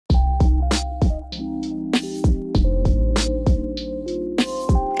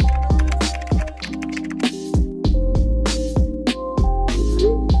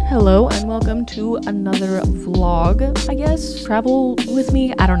to another vlog, I guess. Travel with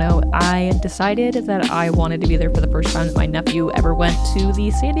me, I don't know. I decided that I wanted to be there for the first time that my nephew ever went to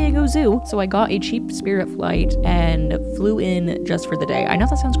the San Diego Zoo. So I got a cheap Spirit flight and flew in just for the day. I know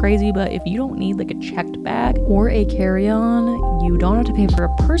that sounds crazy, but if you don't need like a checked bag or a carry-on, you don't have to pay for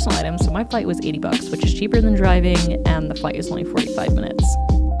a personal item. So my flight was 80 bucks, which is cheaper than driving, and the flight is only 45 minutes.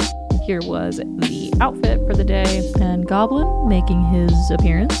 Here was the outfit for the day, and Goblin making his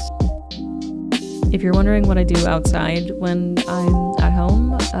appearance. If you're wondering what I do outside when I'm at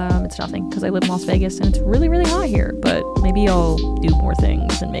home, it's nothing, because I live in Las Vegas and it's really, really hot here, but maybe I'll do more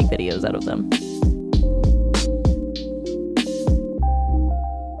things and make videos out of them.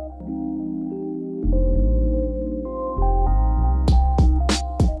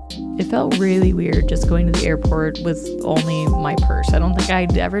 It felt really weird just going to the airport with only my purse. I don't think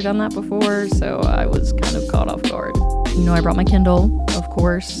I'd ever done that before, so I was kind of caught off guard. You know, I brought my Kindle, of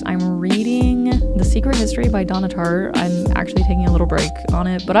course. I'm reading The Secret History by Donna Tartt. I'm actually taking a little break on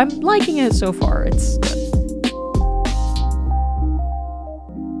it, but I'm liking it so far. It's good.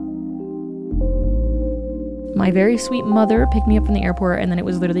 My very sweet mother picked me up from the airport, and then it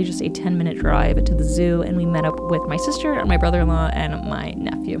was literally just a 10-minute drive to the zoo, and we met up with my sister and my brother-in-law and my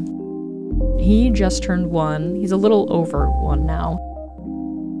nephew. He just turned 1. He's a little over 1 now.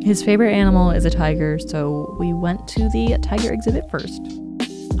 His favorite animal is a tiger, so we went to the tiger exhibit first.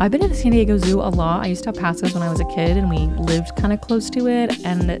 I've been to the San Diego Zoo a lot. I used to have passes when I was a kid, and we lived kind of close to it,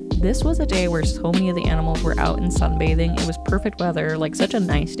 and this was a day where so many of the animals were out and sunbathing. It was perfect weather, like such a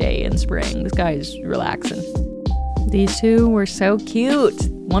nice day in spring. This guy's relaxing. These two were so cute.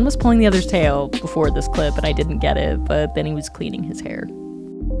 One was pulling the other's tail before this clip, and I didn't get it, but then he was cleaning his hair.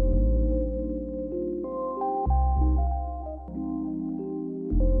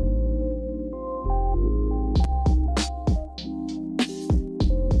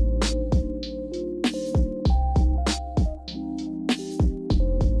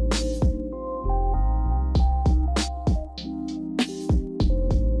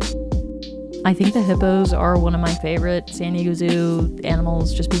 I think the hippos are one of my favorite San Diego Zoo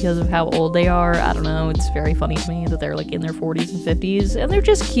animals just because of how old they are. I don't know, it's very funny to me that they're like in their 40s and 50s, and they're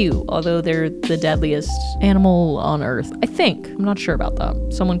just cute, although they're the deadliest animal on earth. I think. I'm not sure about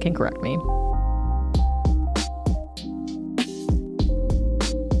that. Someone can correct me.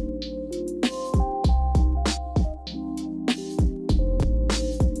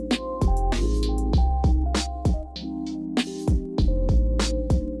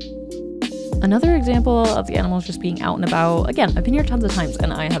 Another example of the animals just being out and about. Again, I've been here tons of times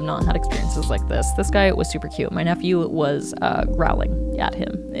and I have not had experiences like this. This guy was super cute. My nephew was growling at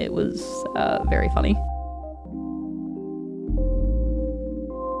him. It was very funny.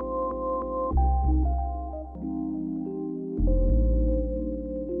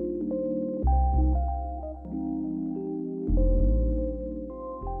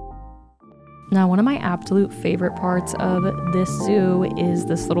 Now, one of my absolute favorite parts of this zoo is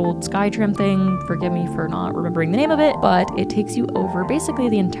this little sky trim thing. Forgive me for not remembering the name of it, but it takes you over basically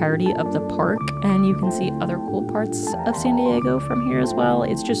the entirety of the park, and you can see other cool parts of San Diego from here as well.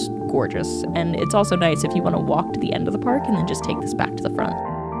 It's just gorgeous, and it's also nice if you want to walk to the end of the park and then just take this back to the front.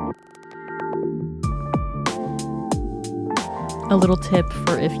 A little tip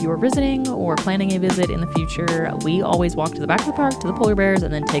for if you're visiting or planning a visit in the future, we always walk to the back of the park to the polar bears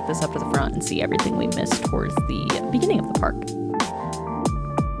and then take this up to the front and see everything we missed towards the beginning of the park.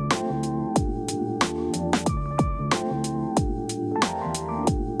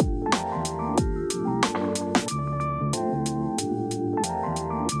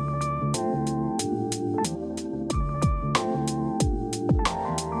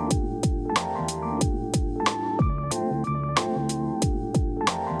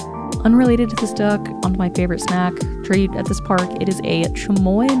 Unrelated to this duck, onto my favorite snack treat at this park. It is a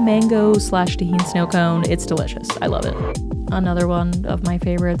chamoy mango / tahini snow cone. It's delicious. I love it. Another one of my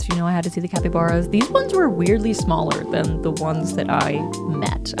favorites, you know, I had to see the capybaras. These ones were weirdly smaller than the ones that I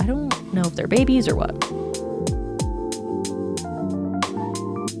met. I don't know if they're babies or what.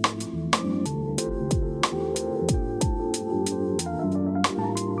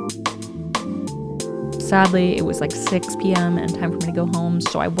 Sadly, it was like 6 p.m. and time for me to go home,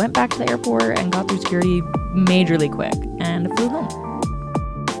 so I went back to the airport and got through security majorly quick and flew home.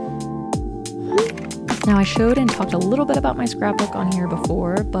 Now, I showed and talked a little bit about my scrapbook on here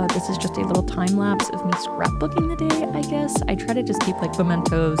before, but this is just a little time lapse of me scrapbooking the day, I guess. I try to just keep like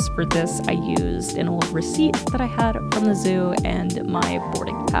mementos. For this, I used an old receipt that I had from the zoo and my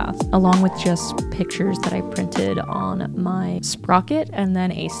boarding pass, along with just pictures that I printed on my sprocket and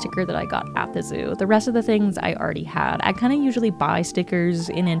then a sticker that I got at the zoo. The rest of the things I already had. I kind of usually buy stickers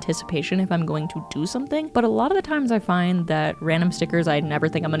in anticipation if I'm going to do something, but a lot of the times I find that random stickers I never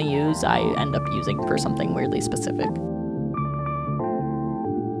think I'm going to use, I end up using for something weirdly specific.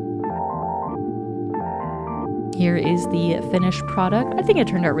 Here is the finished product. I think it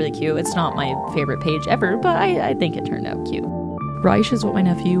turned out really cute. It's not my favorite page ever, but I think it turned out cute. Raish is what my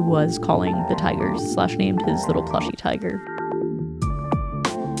nephew was calling the tigers, / named his little plushie tiger.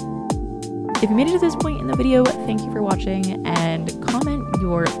 If you made it to this point in the video, thank you for watching, and comment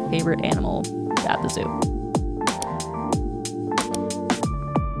your favorite animal at the zoo.